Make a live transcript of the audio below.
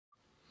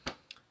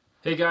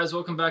Hey guys,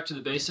 welcome back to the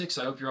basics.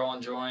 I hope you're all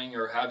enjoying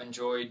or have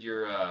enjoyed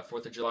your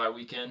 4th of July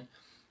weekend.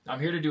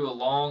 I'm here to do a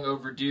long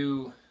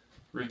overdue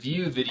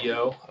review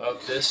video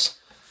of this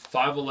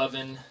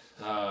 511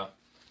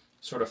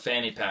 sort of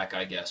fanny pack,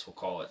 I guess we'll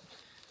call it.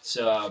 It's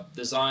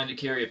designed to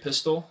carry a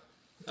pistol,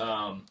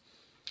 and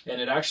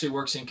it actually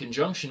works in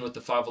conjunction with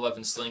the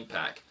 511 sling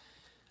pack.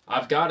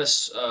 I've got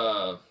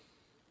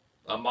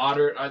a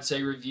moderate, I'd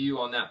say, review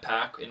on that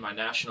pack in my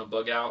National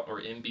Bug Out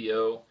or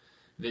MBO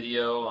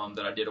video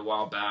that I did a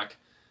while back.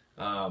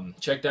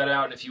 Check that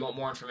out, and if you want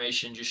more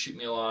information, just shoot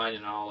me a line,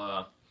 and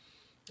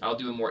I'll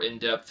do a more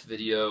in-depth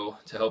video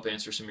to help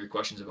answer some of your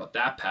questions about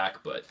that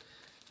pack. But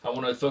I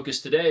want to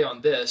focus today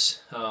on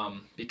this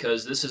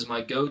because this is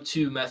my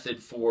go-to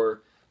method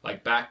for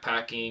like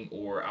backpacking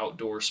or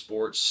outdoor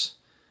sports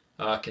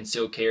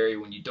concealed carry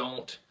when you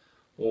don't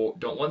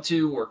want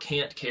to or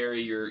can't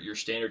carry your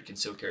standard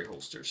concealed carry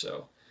holster.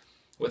 So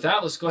with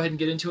that, let's go ahead and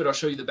get into it. I'll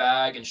show you the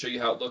bag and show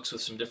you how it looks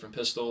with some different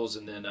pistols,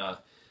 and then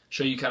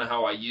show you kind of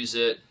how I use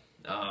it,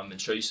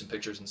 and show you some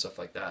pictures and stuff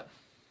like that.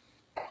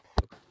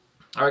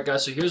 Alright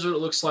guys, so here's what it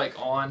looks like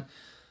on.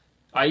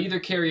 I either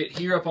carry it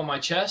here up on my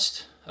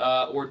chest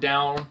or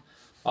down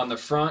on the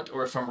front,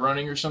 or if I'm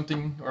running or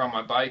something or on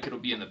my bike, it'll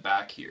be in the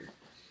back here.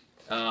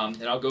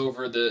 And I'll go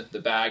over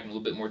the bag in a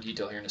little bit more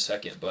detail here in a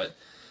second. But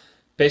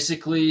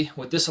basically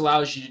what this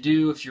allows you to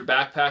do if you're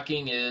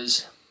backpacking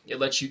is it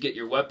lets you get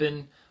your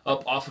weapon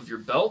up off of your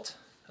belt,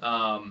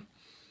 and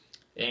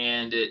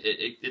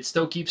it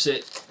still keeps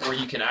it where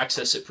you can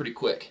access it pretty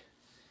quick.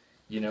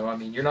 You know, I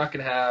mean, you're not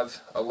going to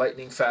have a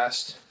lightning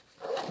fast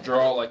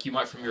draw like you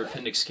might from your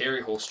appendix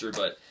carry holster,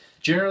 but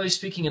generally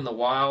speaking, in the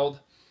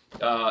wild,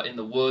 in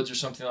the woods or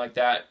something like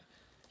that,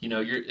 you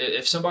know,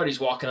 if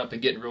somebody's walking up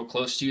and getting real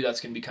close to you, that's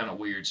going to be kind of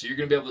weird. So you're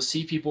going to be able to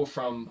see people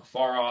from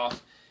far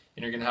off,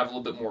 and you're going to have a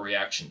little bit more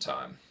reaction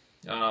time.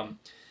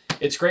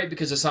 It's great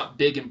because it's not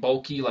big and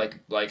bulky like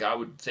I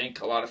would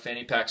think a lot of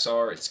fanny packs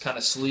are. It's kind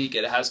of sleek.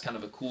 It has kind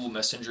of a cool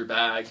messenger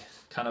bag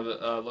kind of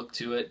a look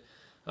to it.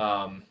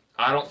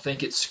 I don't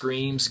think it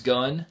screams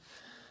gun.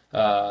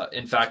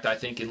 In fact, I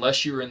think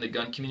unless you were in the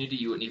gun community,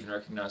 you wouldn't even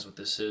recognize what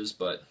this is.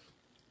 But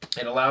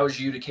it allows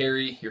you to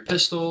carry your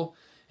pistol,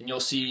 and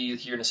you'll see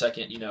here in a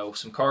second, you know,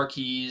 some car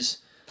keys,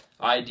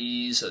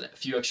 IDs, a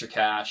few extra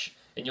cash,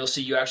 and you'll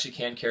see you actually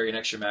can carry an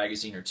extra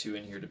magazine or two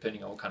in here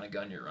depending on what kind of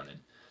gun you're running.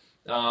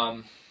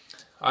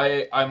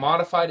 I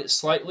modified it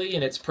slightly,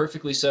 and it's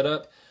perfectly set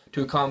up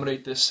to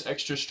accommodate this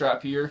extra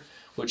strap here,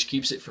 which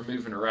keeps it from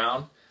moving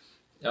around.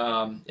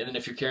 And then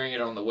if you're carrying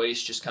it on the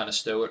waist, just kind of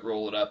stow it,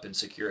 roll it up, and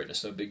secure it, and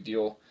it's no big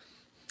deal.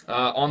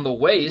 On the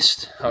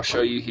waist, I'll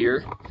show you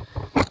here.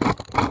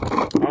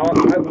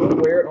 I will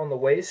wear it on the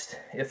waist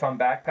if I'm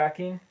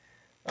backpacking,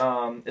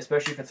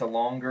 especially if it's a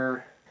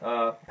longer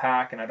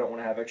pack and I don't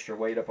want to have extra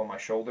weight up on my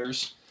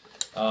shoulders.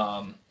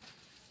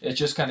 It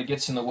just kind of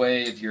gets in the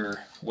way of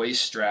your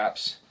waist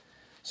straps.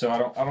 So I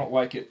don't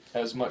like it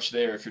as much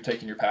there if you're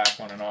taking your pack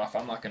on and off.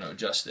 I'm not going to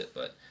adjust it,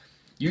 but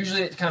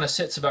usually it kind of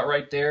sits about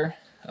right there.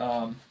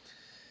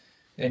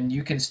 And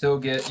you can still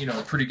get, you know,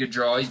 a pretty good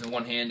draw. Even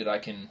one-handed, I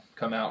can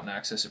come out and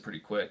access it pretty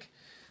quick.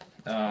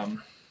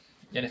 And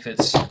if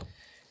it's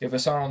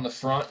not on the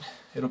front,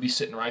 it'll be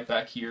sitting right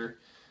back here.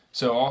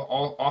 So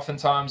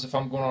oftentimes if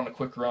I'm going on a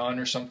quick run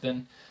or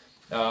something,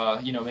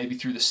 you know, maybe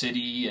through the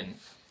city, and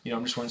you know,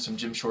 I'm just wearing some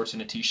gym shorts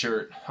and a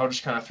t-shirt, I'll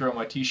just kind of throw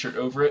my t-shirt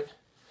over it.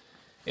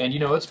 And you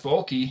know, it's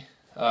bulky.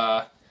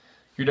 You're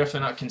definitely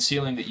not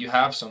concealing that you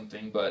have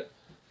something, but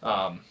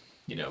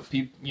you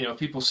know,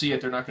 people see it.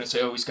 They're not going to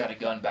say, "Oh, he's got a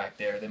gun back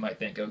there." They might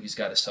think, "Oh, he's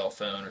got a cell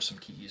phone or some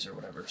keys or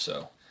whatever."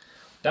 So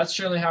that's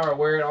generally how I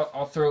wear it.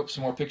 I'll throw up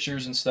some more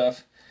pictures and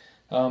stuff.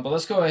 But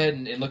let's go ahead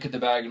and look at the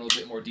bag in a little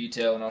bit more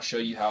detail, and I'll show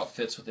you how it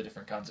fits with the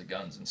different kinds of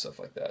guns and stuff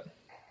like that.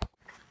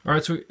 All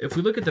right, so if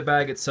we look at the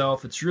bag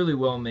itself, it's really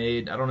well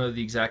made. I don't know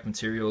the exact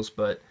materials,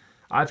 but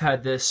I've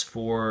had this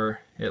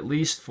for at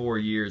least 4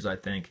 years, I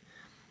think,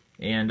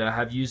 and I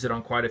have used it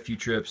on quite a few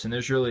trips, and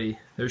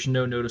there's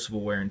no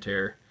noticeable wear and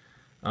tear.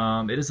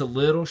 It is a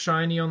little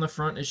shiny on the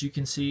front, as you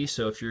can see,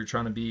 so if you're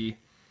trying to be,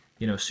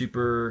 you know,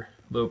 super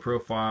low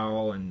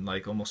profile and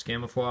like almost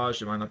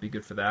camouflage, it might not be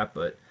good for that,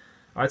 but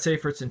I'd say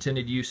for its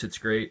intended use, it's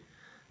great.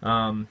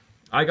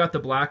 I got the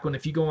black one.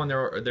 If you go on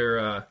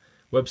their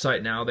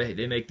website now,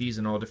 they make these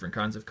in all different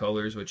kinds of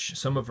colors, which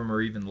some of them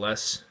are even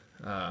less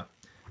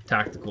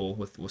tactical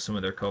with some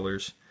of their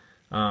colors.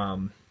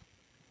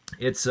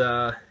 It's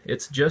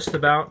just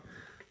about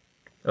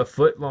a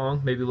foot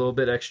long, maybe a little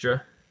bit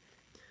extra.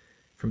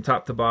 From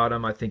top to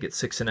bottom, I think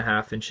it's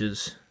 6.5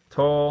 inches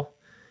tall,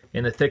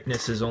 and the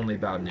thickness is only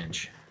about 1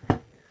 inch.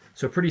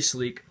 So pretty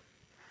sleek.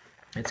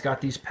 It's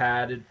got these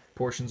padded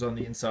portions on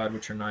the inside,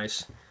 which are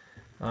nice.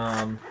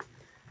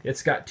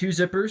 It's got 2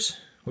 zippers,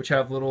 which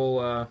have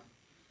little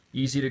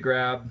easy to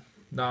grab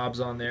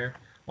knobs on there.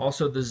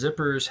 Also, the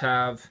zippers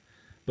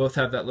both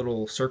have that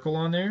little circle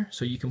on there,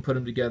 so you can put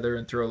them together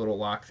and throw a little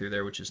lock through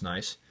there, which is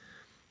nice.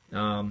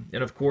 And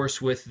of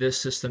course, with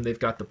this system, they've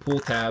got the pull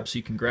tab, so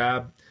you can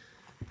grab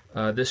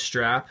this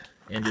strap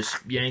and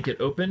just yank it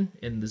open,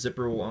 and the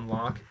zipper will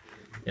unlock.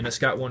 and it's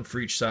got one for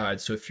each side,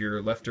 so if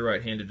you're left or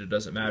right-handed, it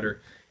doesn't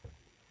matter.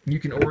 You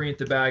can orient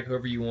the bag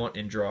however you want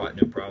and draw it,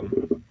 no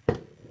problem.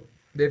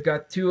 They've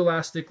got 2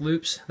 elastic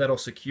loops that'll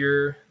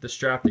secure the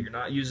strap that you're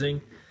not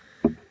using.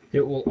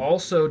 It will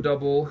also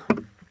double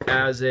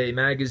as a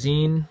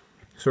magazine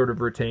sort of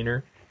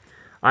retainer.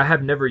 I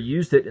have never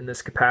used it in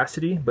this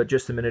capacity, but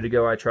just a minute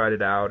ago I tried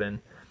it out, and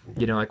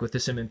you know, like with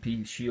this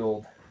M&P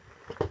shield,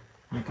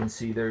 you can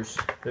see there's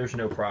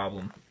no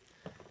problem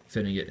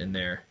fitting it in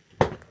there.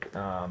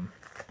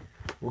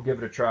 We'll give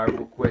it a try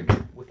real quick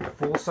with the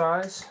full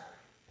size.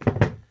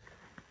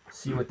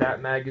 See what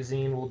that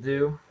magazine will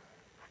do.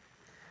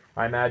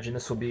 I imagine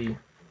this will be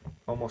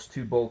almost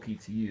too bulky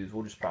to use.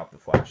 We'll just pop the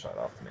flashlight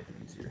off to make it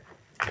easier.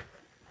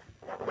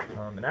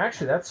 And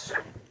actually, that's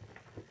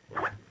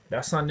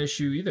not an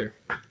issue either.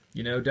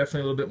 You know,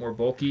 definitely a little bit more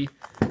bulky.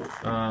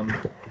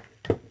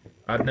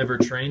 I've never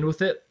trained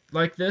with it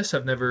like this.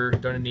 I've never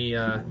done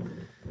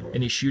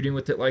any shooting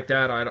with it like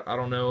that. I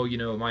don't know. You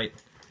know,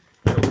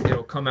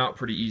 it'll come out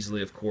pretty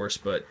easily, of course.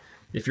 But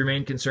if your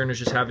main concern is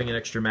just having an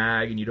extra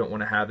mag and you don't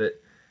want to have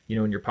it, you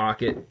know, in your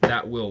pocket,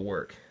 that will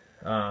work.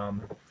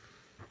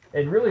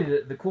 And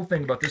really, the cool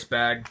thing about this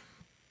bag,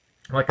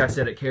 like I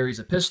said, it carries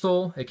a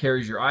pistol, it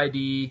carries your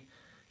ID,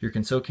 your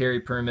concealed carry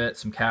permit,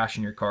 some cash,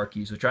 and your car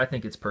keys, which I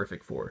think it's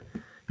perfect for.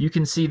 You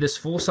can see this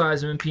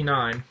full-size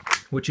MP9,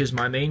 which is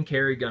my main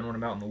carry gun when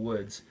I'm out in the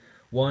woods.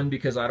 One,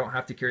 because I don't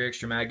have to carry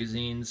extra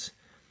magazines,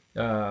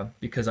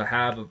 because I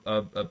have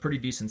a pretty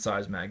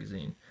decent-sized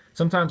magazine.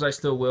 Sometimes I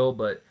still will,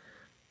 but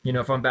you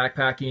know, if I'm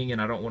backpacking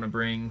and I don't want to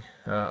bring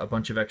a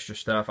bunch of extra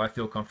stuff, I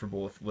feel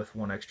comfortable with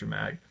one extra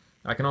mag.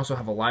 I can also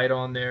have a light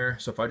on there,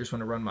 so if I just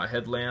want to run my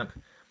headlamp,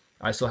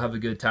 I still have a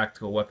good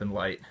tactical weapon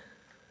light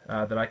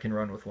that I can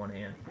run with one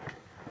hand.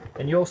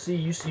 And you'll see,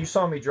 you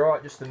saw me draw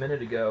it just a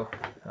minute ago.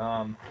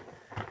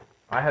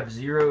 I have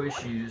 0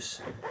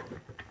 issues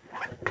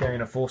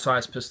carrying a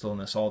full-size pistol in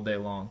this all day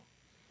long.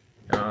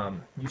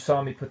 You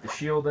saw me put the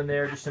shield in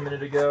there just a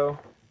minute ago.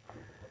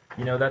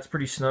 You know, that's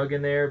pretty snug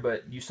in there,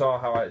 but you saw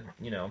how I,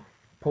 you know,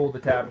 pulled the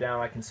tab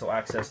down. I can still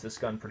access this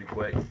gun pretty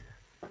quick.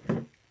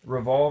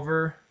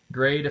 Revolver,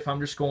 great if I'm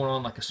just going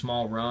on like a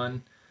small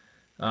run.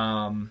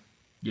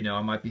 You know,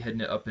 I might be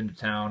heading it up into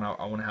town.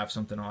 I want to have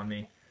something on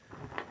me.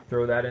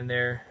 Throw that in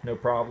there, no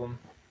problem.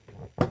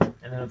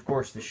 And then, of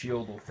course, the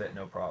shield will fit,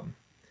 no problem.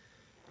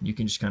 You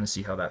can just kind of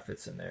see how that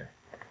fits in there.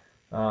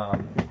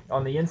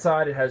 On the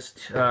inside, it has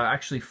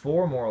actually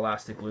 4 more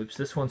elastic loops.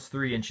 This one's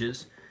 3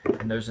 inches,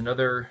 and there's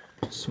another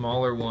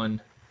smaller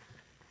one.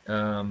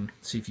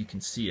 See if you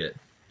can see it.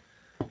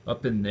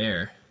 Up in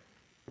there,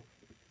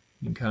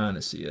 you can kind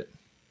of see it.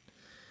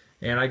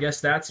 And I guess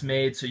that's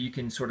made so you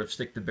can sort of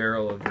stick the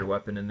barrel of your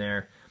weapon in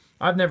there.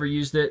 I've never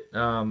used it.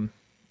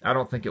 I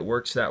don't think it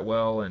works that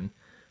well, and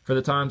for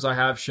the times I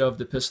have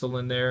shoved a pistol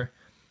in there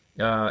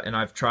and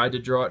I've tried to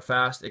draw it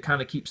fast, it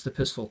kind of keeps the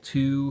pistol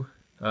too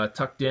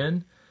tucked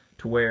in,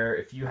 to where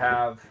if you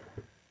have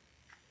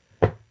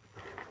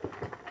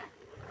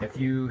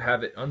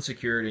it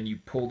unsecured and you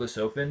pull this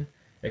open,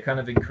 it kind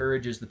of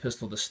encourages the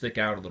pistol to stick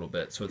out a little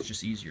bit, so it's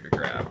just easier to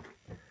grab.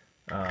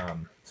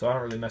 So I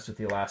don't really mess with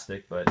the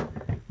elastic, but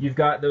you've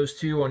got those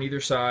 2 on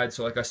either side,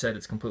 so like I said,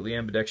 it's completely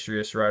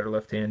ambidextrous, right or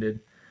left-handed.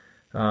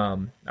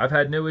 I've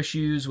had no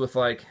issues with,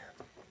 like,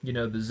 you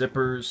know, the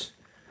zippers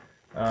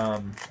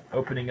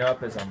opening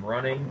up as I'm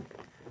running.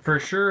 For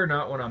sure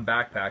not when I'm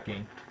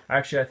backpacking.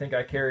 Actually, I think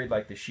I carried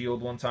like the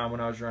shield one time when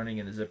I was running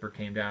and the zipper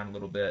came down a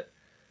little bit.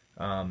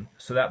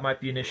 So that might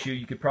be an issue.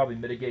 You could probably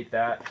mitigate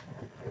that.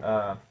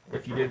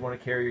 If you did want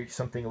to carry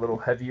something a little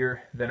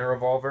heavier than a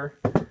revolver,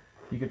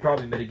 you could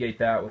probably mitigate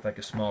that with like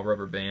a small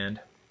rubber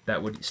band.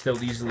 That would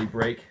still easily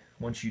break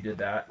once you did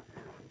that.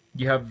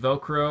 You have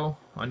Velcro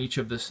on each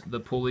of the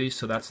pulleys,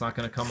 so that's not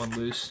going to come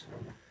unloose.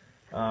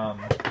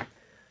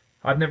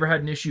 I've never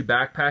had an issue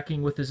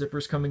backpacking with the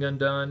zippers coming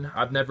undone.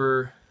 I've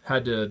never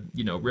had to,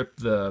 you know, rip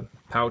the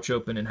pouch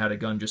open and had a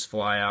gun just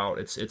fly out.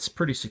 It's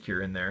pretty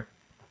secure in there,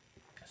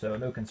 so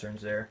no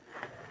concerns there.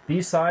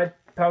 These side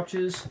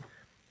pouches,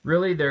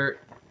 really,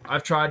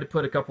 I've tried to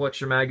put a couple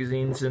extra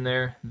magazines in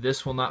there.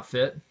 This will not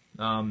fit.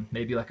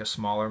 Maybe like a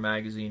smaller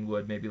magazine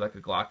would. Maybe like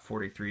a Glock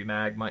 43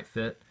 mag might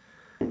fit.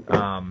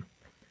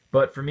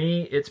 But for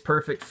me, it's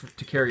perfect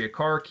to carry a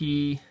car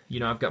key.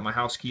 You know, I've got my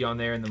house key on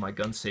there and then my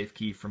gun safe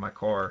key for my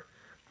car.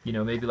 You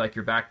know, maybe like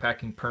your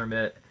backpacking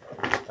permit.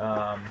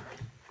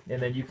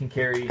 And then you can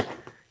carry,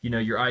 you know,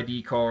 your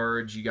ID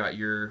cards, you got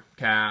your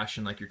cash,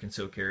 and like your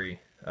concealed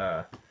carry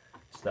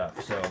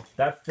stuff. So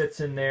that fits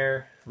in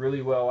there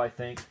really well, I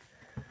think.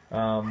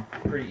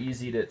 Pretty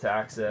easy to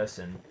access,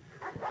 and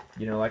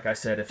you know, like I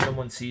said, if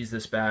someone sees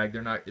this bag,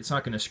 it's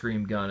not going to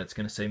scream gun. It's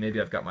going to say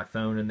maybe I've got my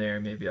phone in there,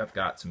 maybe I've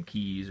got some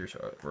keys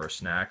or a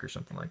snack or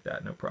something like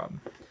that. No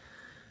problem.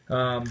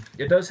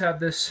 It does have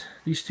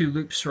these 2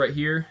 loops right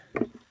here.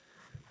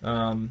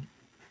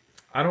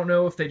 I don't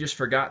know if they just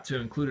forgot to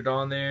include it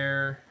on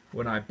there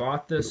when I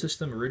bought the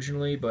system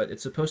originally, but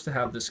it's supposed to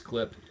have this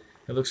clip.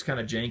 It looks kind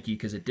of janky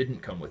because it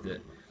didn't come with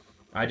it.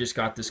 I just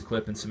got this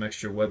clip and some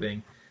extra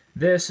webbing.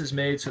 This is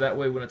made so that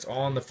way when it's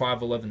on the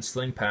 511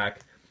 sling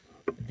pack,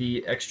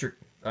 the extra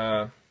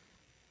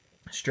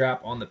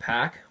strap on the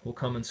pack will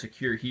come and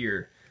secure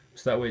here,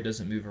 so that way it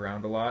doesn't move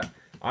around a lot.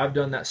 I've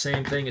done that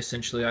same thing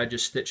essentially. I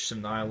just stitched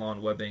some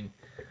nylon webbing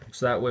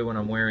so that way when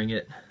I'm wearing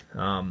it,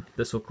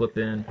 this will clip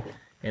in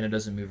and it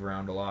doesn't move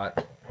around a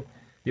lot.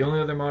 The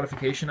only other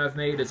modification I've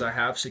made is I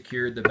have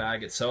secured the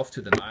bag itself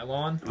to the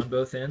nylon on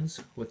both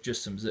ends with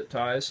just some zip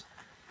ties.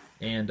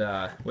 And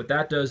what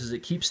that does is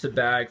it keeps the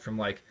bag from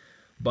like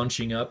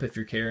bunching up if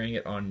you're carrying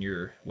it on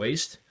your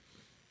waist.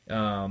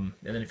 And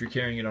then if you're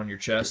carrying it on your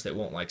chest, it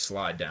won't like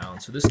slide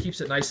down. So this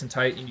keeps it nice and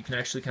tight, and you can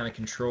actually kind of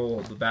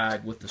control the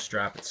bag with the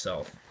strap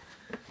itself.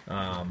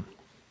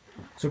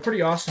 So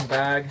pretty awesome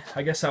bag.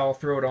 I guess I'll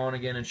throw it on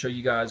again and show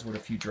you guys what a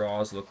few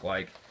draws look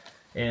like.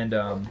 And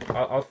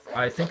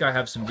I think I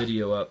have some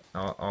video up.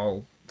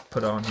 I'll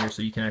put it on here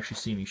so you can actually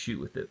see me shoot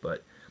with it.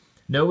 But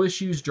no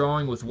issues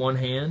drawing with one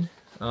hand.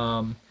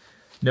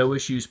 No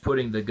issues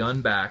putting the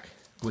gun back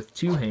with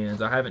two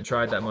hands. I haven't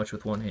tried that much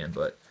with one hand,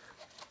 but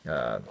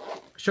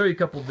show you a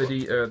couple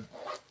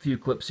few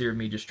clips here of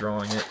me just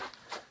drawing it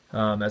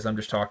as I'm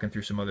just talking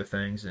through some other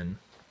things, and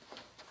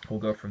we'll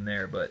go from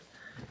there. But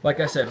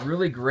like I said,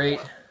 really great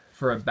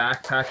for a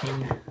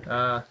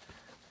backpacking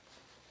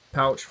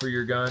pouch for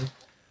your gun.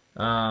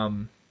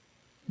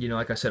 You know,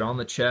 like I said, on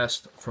the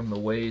chest, from the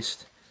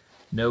waist,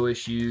 no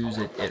issues.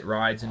 It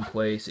rides in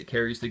place. It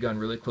carries the gun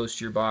really close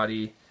to your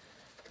body.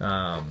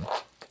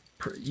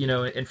 You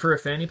know, and for a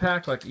fanny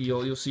pack, like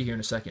you'll see here in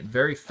a second,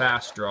 very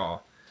fast draw.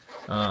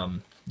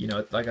 You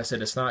know, like I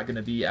said, it's not going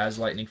to be as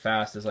lightning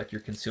fast as like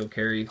your concealed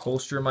carry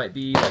holster might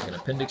be, like an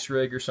appendix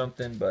rig or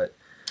something. But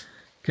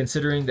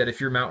considering that if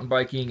you're mountain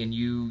biking and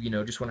you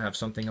know, just want to have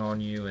something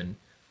on you, and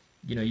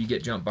you know, you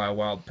get jumped by a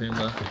wild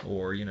puma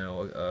or, you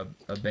know,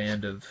 a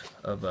band of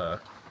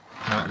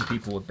mountain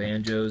people with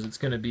banjos, it's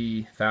going to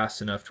be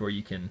fast enough to where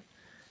you can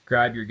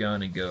grab your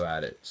gun and go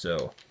at it.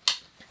 So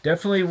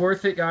definitely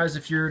worth it, guys,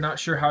 if you're not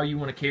sure how you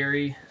want to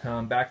carry,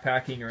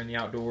 backpacking or in the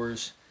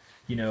outdoors,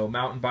 you know,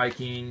 mountain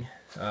biking,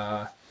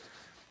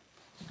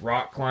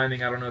 rock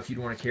climbing. I don't know if you'd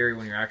want to carry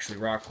when you're actually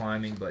rock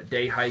climbing, but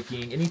day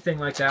hiking, anything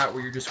like that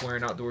where you're just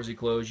wearing outdoorsy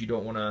clothes, you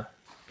don't want to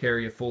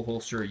carry a full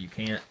holster, or you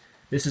can't,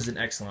 this is an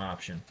excellent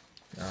option.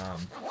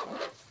 I'm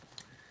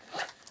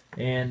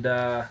trying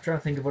to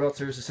think of what else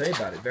there is to say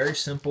about it. Very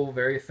simple,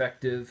 very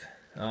effective,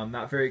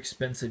 not very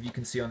expensive. You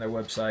can see on their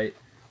website.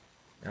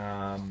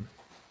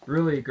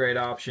 Really a great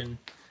option.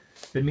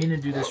 Been meaning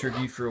to do this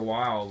review for a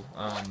while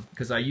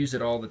because I use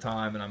it all the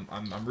time, and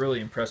I'm really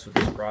impressed with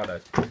this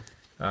product.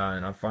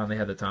 And I finally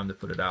had the time to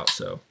put it out.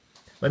 So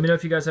let me know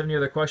if you guys have any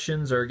other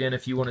questions, or again,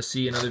 if you want to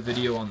see another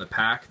video on the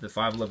pack, the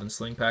 511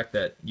 sling pack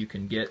that you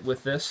can get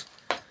with this.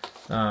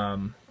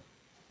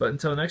 But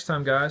until next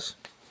time, guys,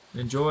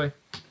 enjoy.